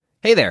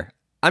Hey there,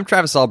 I'm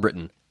Travis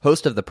Albritton,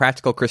 host of the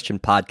Practical Christian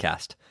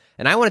Podcast,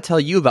 and I want to tell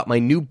you about my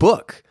new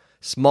book,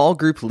 Small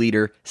Group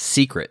Leader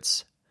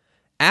Secrets.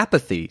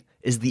 Apathy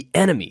is the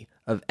enemy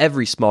of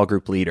every small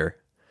group leader.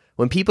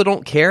 When people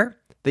don't care,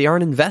 they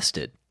aren't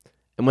invested.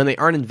 And when they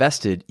aren't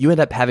invested, you end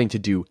up having to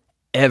do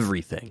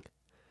everything.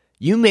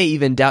 You may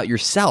even doubt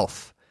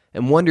yourself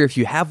and wonder if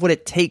you have what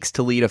it takes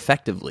to lead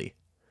effectively.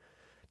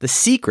 The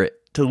secret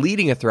to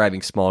leading a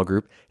thriving small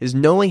group is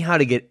knowing how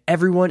to get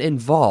everyone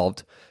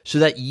involved so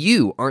that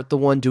you aren't the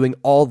one doing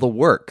all the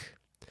work.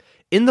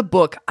 In the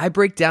book, I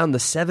break down the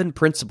 7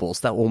 principles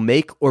that will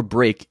make or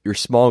break your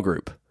small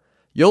group.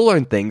 You'll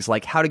learn things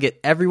like how to get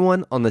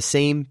everyone on the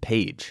same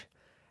page,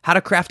 how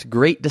to craft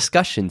great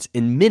discussions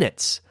in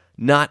minutes,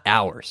 not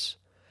hours,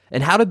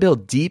 and how to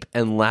build deep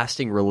and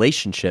lasting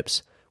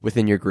relationships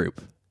within your group.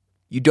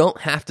 You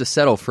don't have to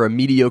settle for a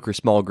mediocre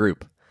small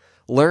group.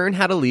 Learn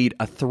how to lead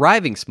a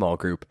thriving small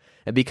group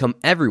and become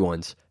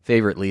everyone's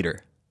favorite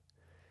leader.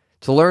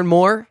 To learn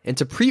more and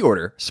to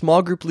pre-order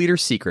Small Group Leader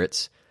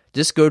Secrets,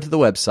 just go to the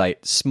website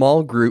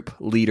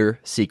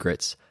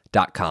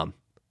smallgroupleadersecrets.com.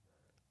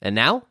 And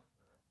now,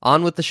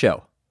 on with the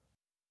show.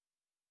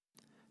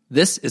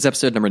 This is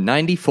episode number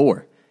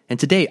 94, and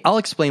today I'll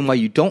explain why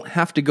you don't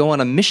have to go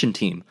on a mission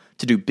team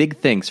to do big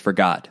things for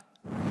God.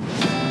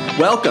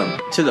 Welcome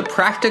to the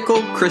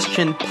Practical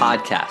Christian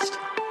Podcast.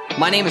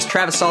 My name is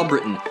Travis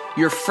Albritton,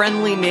 your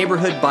friendly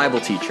neighborhood Bible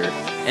teacher,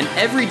 and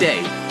every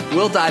day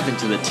we'll dive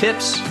into the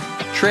tips,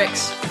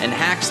 tricks, and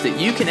hacks that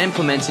you can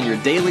implement in your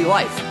daily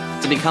life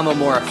to become a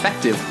more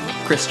effective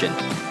Christian.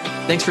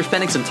 Thanks for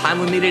spending some time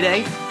with me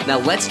today. Now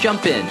let's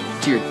jump in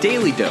to your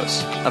daily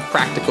dose of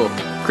practical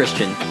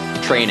Christian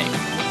training.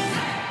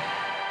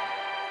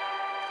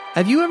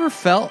 Have you ever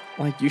felt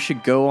like you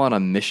should go on a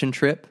mission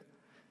trip?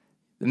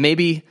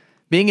 Maybe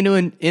being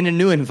in a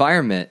new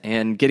environment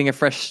and getting a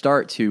fresh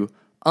start to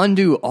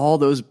undo all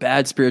those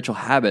bad spiritual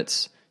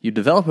habits you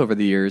develop over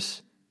the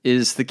years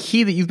is the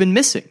key that you've been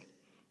missing.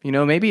 You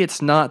know, maybe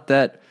it's not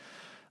that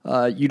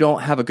you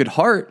don't have a good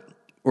heart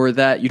or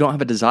that you don't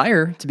have a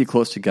desire to be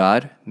close to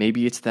God.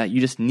 Maybe it's that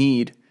you just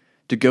need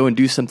to go and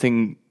do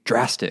something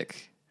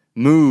drastic,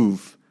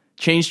 move,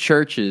 change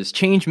churches,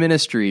 change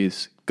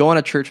ministries, go on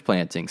a church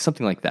planting,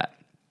 something like that.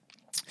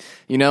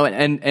 You know,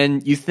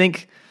 and you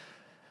think,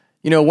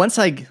 you know, once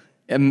I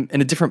am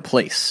in a different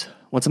place,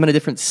 once I'm in a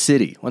different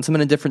city, once I'm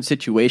in a different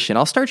situation,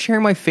 I'll start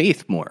sharing my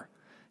faith more.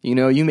 You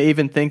know, you may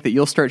even think that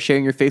you'll start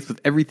sharing your faith with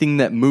everything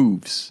that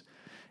moves,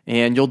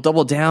 and you'll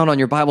double down on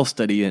your Bible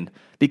study and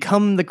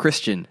become the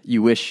Christian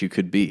you wish you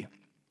could be.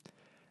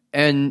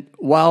 And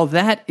while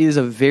that is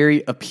a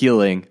very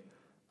appealing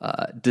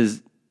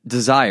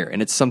desire,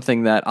 and it's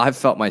something that I've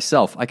felt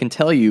myself, I can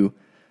tell you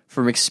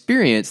from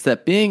experience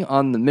that being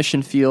on the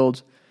mission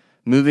field,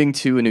 moving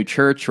to a new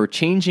church, or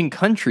changing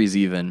countries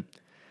even,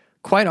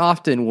 quite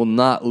often will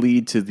not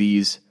lead to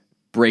these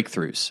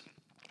breakthroughs.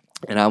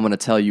 And I'm going to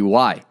tell you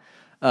why.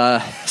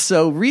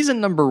 So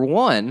reason number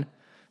 1,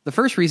 the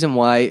first reason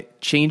why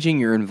changing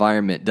your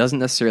environment doesn't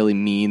necessarily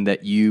mean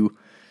that you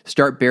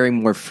start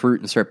bearing more fruit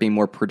and start being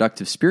more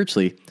productive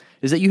spiritually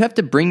is that you have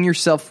to bring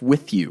yourself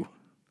with you.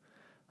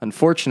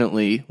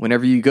 Unfortunately,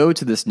 whenever you go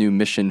to this new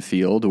mission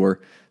field or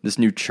this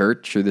new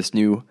church or this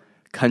new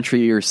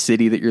country or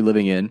city that you're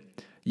living in,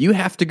 you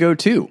have to go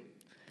too.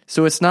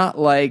 So it's not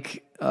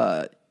like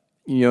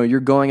you're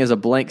going as a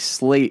blank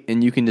slate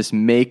and you can just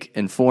make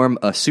and form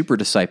a super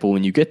disciple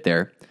when you get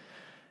there.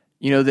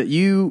 You know, that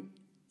you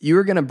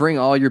are going to bring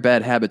all your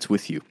bad habits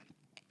with you.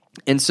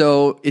 And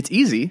so it's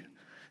easy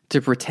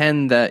to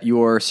pretend that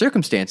your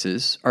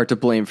circumstances are to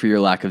blame for your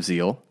lack of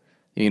zeal.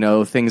 You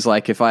know, things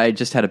like if I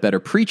just had a better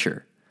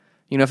preacher,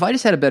 if I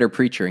just had a better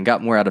preacher and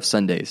got more out of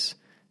Sundays,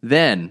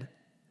 then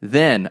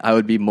I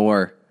would be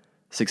more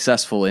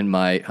successful in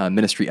my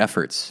ministry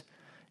efforts.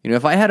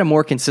 If I had a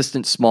more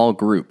consistent small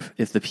group,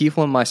 if the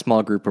people in my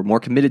small group were more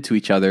committed to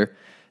each other,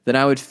 then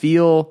I would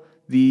feel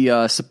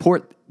the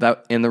support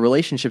that and the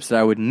relationships that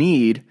I would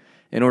need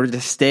in order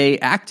to stay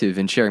active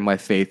in sharing my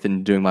faith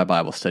and doing my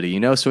Bible study.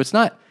 So it's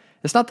not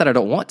that I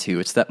don't want to,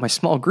 it's that my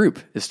small group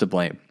is to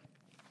blame.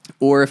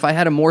 Or if I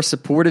had a more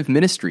supportive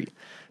ministry,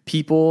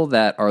 people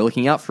that are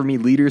looking out for me,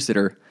 leaders that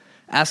are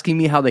asking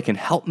me how they can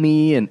help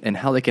me and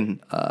how they can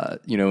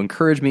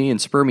encourage me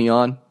and spur me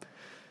on.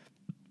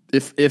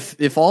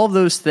 If all of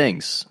those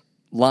things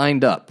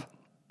lined up,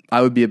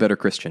 I would be a better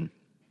Christian.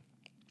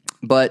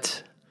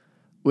 But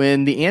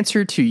when the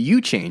answer to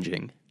you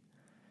changing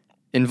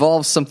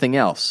involves something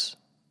else,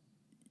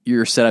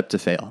 you're set up to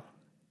fail.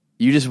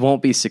 You just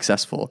won't be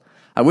successful.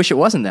 I wish it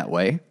wasn't that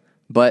way,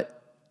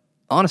 but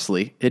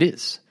honestly, it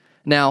is.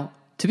 Now,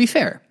 to be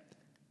fair,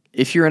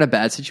 if you're in a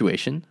bad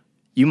situation,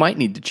 you might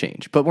need to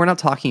change, but we're not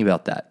talking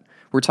about that.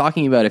 We're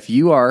talking about if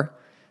you are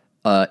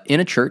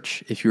in a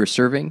church, if you are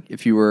serving,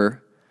 if you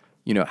were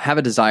have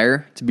a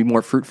desire to be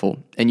more fruitful,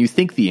 and you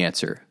think the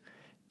answer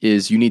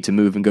is you need to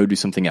move and go do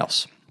something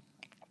else.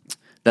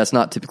 That's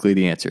not typically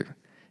the answer.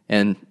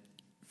 And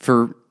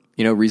for,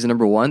 reason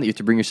number 1, that you have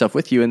to bring yourself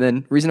with you, and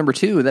then reason number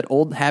 2, that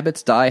old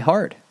habits die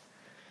hard.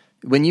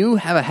 When you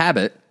have a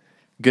habit,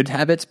 good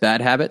habits,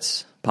 bad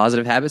habits,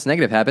 positive habits,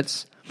 negative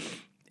habits,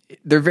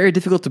 they're very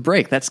difficult to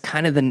break. That's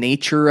kind of the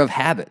nature of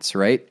habits,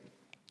 right?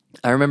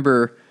 I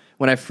remember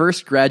when I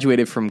first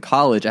graduated from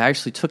college, I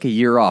actually took a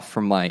year off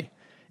from my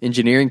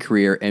engineering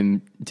career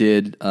and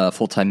did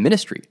full-time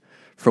ministry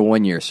for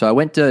 1 year. So I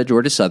went to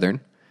Georgia Southern,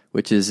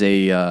 which is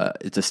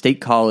it's a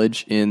state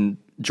college in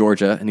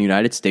Georgia in the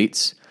United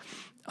States,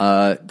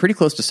 pretty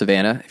close to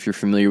Savannah, if you're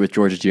familiar with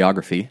Georgia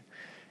geography.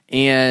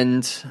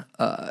 And,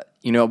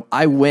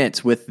 I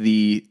went with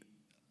the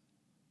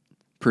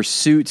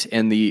pursuit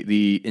and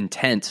the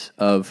intent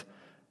of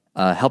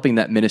helping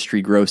that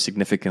ministry grow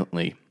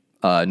significantly,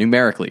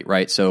 numerically,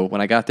 right? So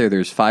when I got there,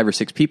 there's 5 or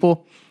 6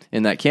 people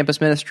in that campus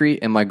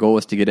ministry, and my goal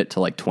was to get it to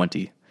like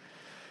 20.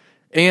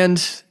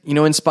 And,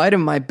 in spite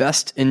of my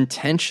best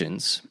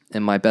intentions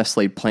and my best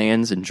laid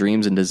plans and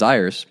dreams and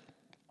desires,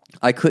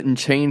 I couldn't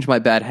change my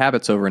bad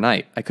habits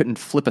overnight. I couldn't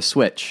flip a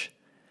switch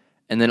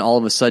and then all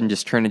of a sudden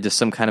just turn into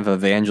some kind of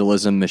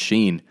evangelism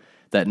machine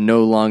that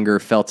no longer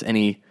felt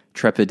any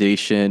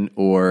trepidation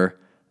or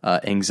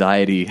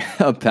anxiety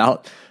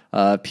about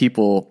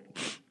people,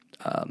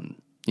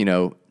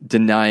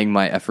 denying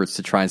my efforts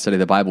to try and study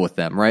the Bible with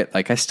them, right?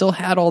 Like I still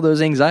had all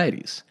those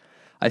anxieties.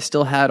 I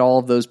still had all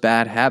of those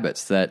bad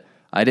habits that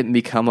I didn't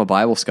become a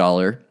Bible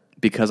scholar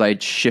because I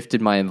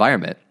shifted my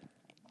environment.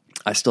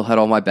 I still had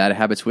all my bad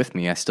habits with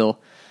me. I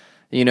still,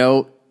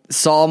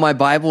 saw my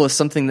Bible as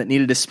something that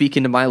needed to speak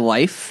into my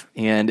life.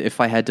 And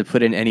if I had to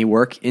put in any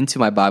work into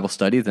my Bible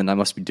study, then I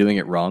must be doing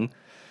it wrong.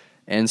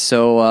 And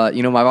so,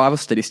 my Bible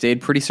study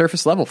stayed pretty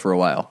surface level for a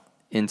while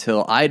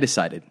until I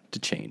decided to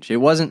change. It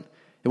wasn't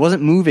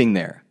moving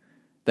there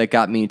that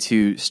got me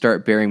to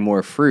start bearing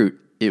more fruit.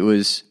 It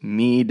was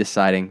me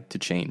deciding to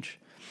change.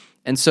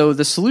 And so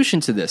the solution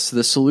to this,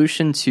 the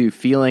solution to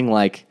feeling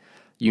like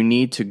you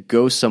need to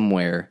go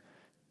somewhere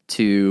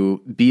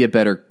to be a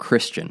better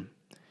Christian,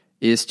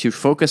 is to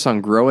focus on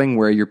growing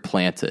where you're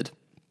planted.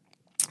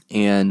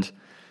 And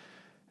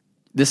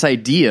this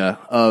idea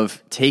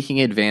of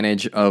taking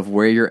advantage of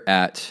where you're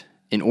at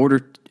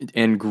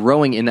and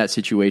growing in that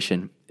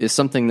situation is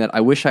something that I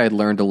wish I had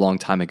learned a long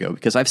time ago,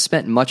 because I've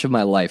spent much of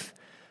my life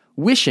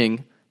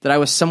wishing that I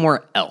was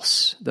somewhere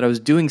else, that I was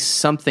doing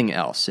something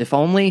else. If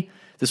only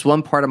this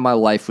one part of my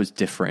life was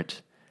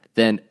different,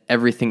 then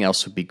everything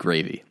else would be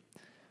gravy.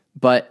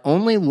 But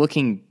only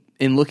looking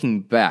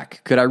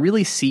back, could I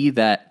really see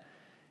that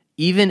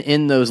even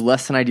in those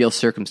less than ideal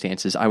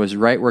circumstances, I was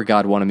right where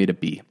God wanted me to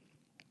be.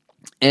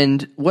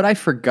 And what I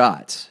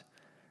forgot,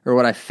 or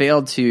what I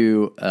failed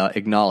to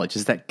acknowledge,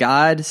 is that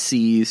God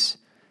sees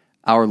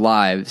our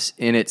lives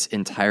in its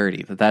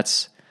entirety.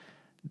 That's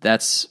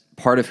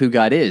part of who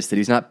God is, that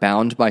he's not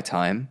bound by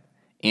time,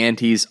 and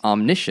he's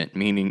omniscient,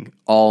 meaning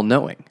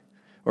all-knowing,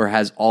 or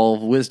has all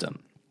of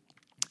wisdom.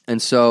 And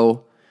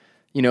so,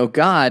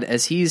 God,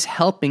 as he's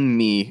helping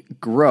me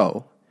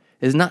grow,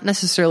 is not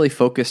necessarily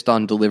focused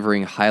on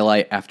delivering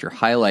highlight after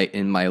highlight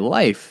in my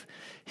life.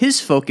 His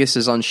focus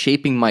is on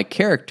shaping my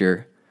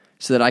character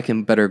so that I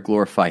can better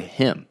glorify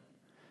him.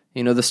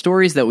 The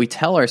stories that we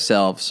tell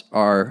ourselves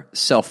are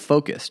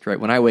self-focused, right?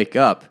 When I wake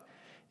up,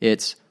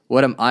 it's,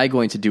 what am I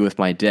going to do with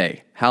my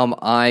day? How am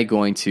I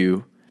going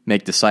to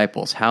make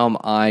disciples? How am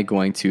I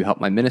going to help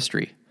my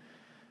ministry?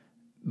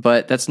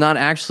 But that's not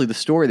actually the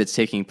story that's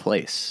taking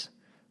place.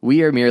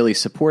 We are merely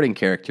supporting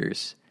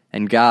characters,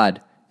 and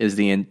God is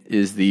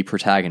the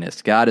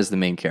protagonist. God is the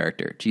main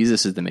character.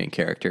 Jesus is the main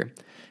character.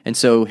 And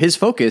so his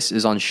focus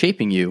is on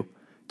shaping you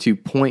to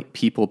point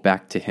people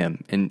back to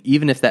him. And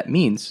even if that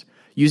means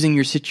using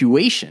your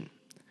situation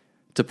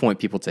to point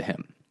people to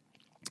him.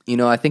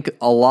 I think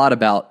a lot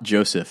about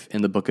Joseph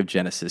in the book of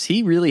Genesis.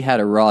 He really had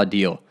a raw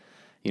deal.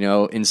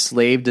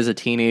 Enslaved as a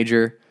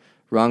teenager,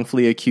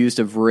 wrongfully accused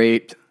of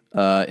rape,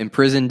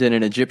 imprisoned in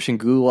an Egyptian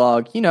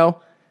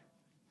gulag,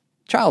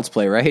 child's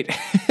play, right?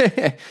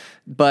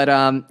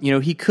 But,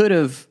 he could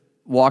have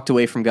walked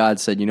away from God and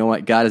said, you know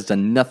what, God has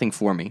done nothing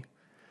for me.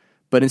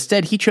 But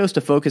instead, he chose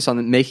to focus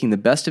on making the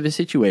best of his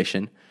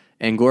situation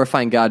and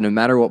glorifying God no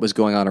matter what was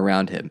going on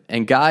around him.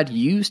 And God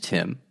used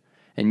him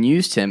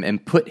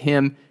and put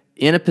him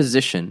in a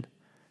position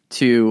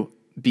to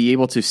be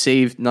able to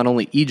save not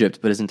only Egypt,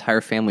 but his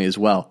entire family as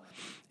well.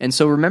 And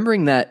so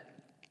remembering that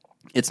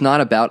it's not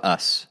about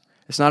us,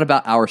 it's not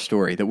about our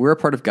story, that we're a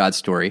part of God's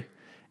story.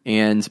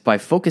 And by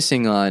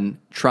focusing on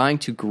trying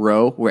to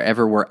grow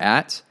wherever we're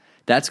at,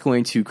 that's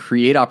going to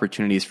create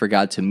opportunities for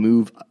God to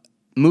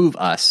move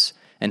us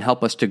and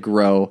help us to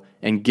grow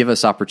and give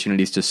us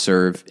opportunities to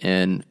serve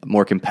in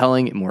more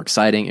compelling, more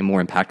exciting, and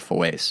more impactful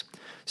ways.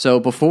 So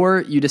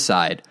before you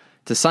decide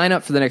to sign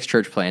up for the next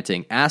church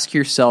planting, ask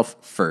yourself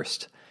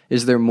first,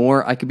 is there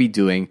more I could be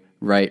doing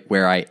right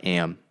where I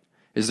am?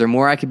 Is there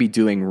more I could be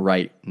doing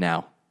right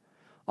now?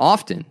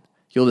 Often,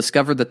 you'll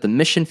discover that the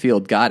mission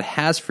field God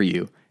has for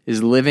you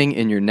is living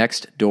in your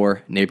next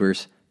door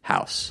neighbor's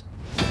house.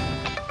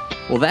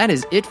 Well, that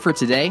is it for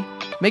today.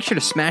 Make sure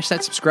to smash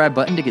that subscribe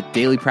button to get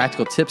daily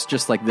practical tips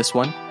just like this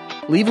one.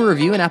 Leave a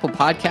review in Apple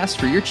Podcasts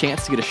for your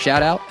chance to get a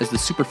shout out as the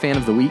super fan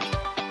of the week.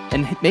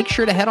 And make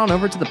sure to head on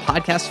over to the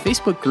podcast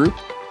Facebook group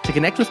to to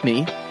connect with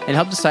me and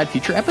help decide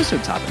future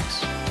episode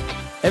topics.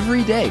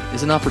 Every day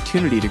is an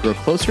opportunity to grow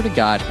closer to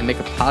God and make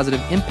a positive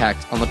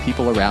impact on the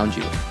people around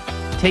you.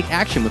 Take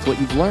action with what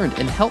you've learned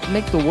and help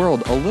make the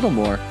world a little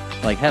more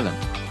like heaven.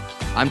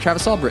 I'm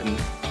Travis Albritton,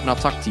 and I'll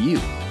talk to you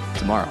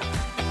tomorrow.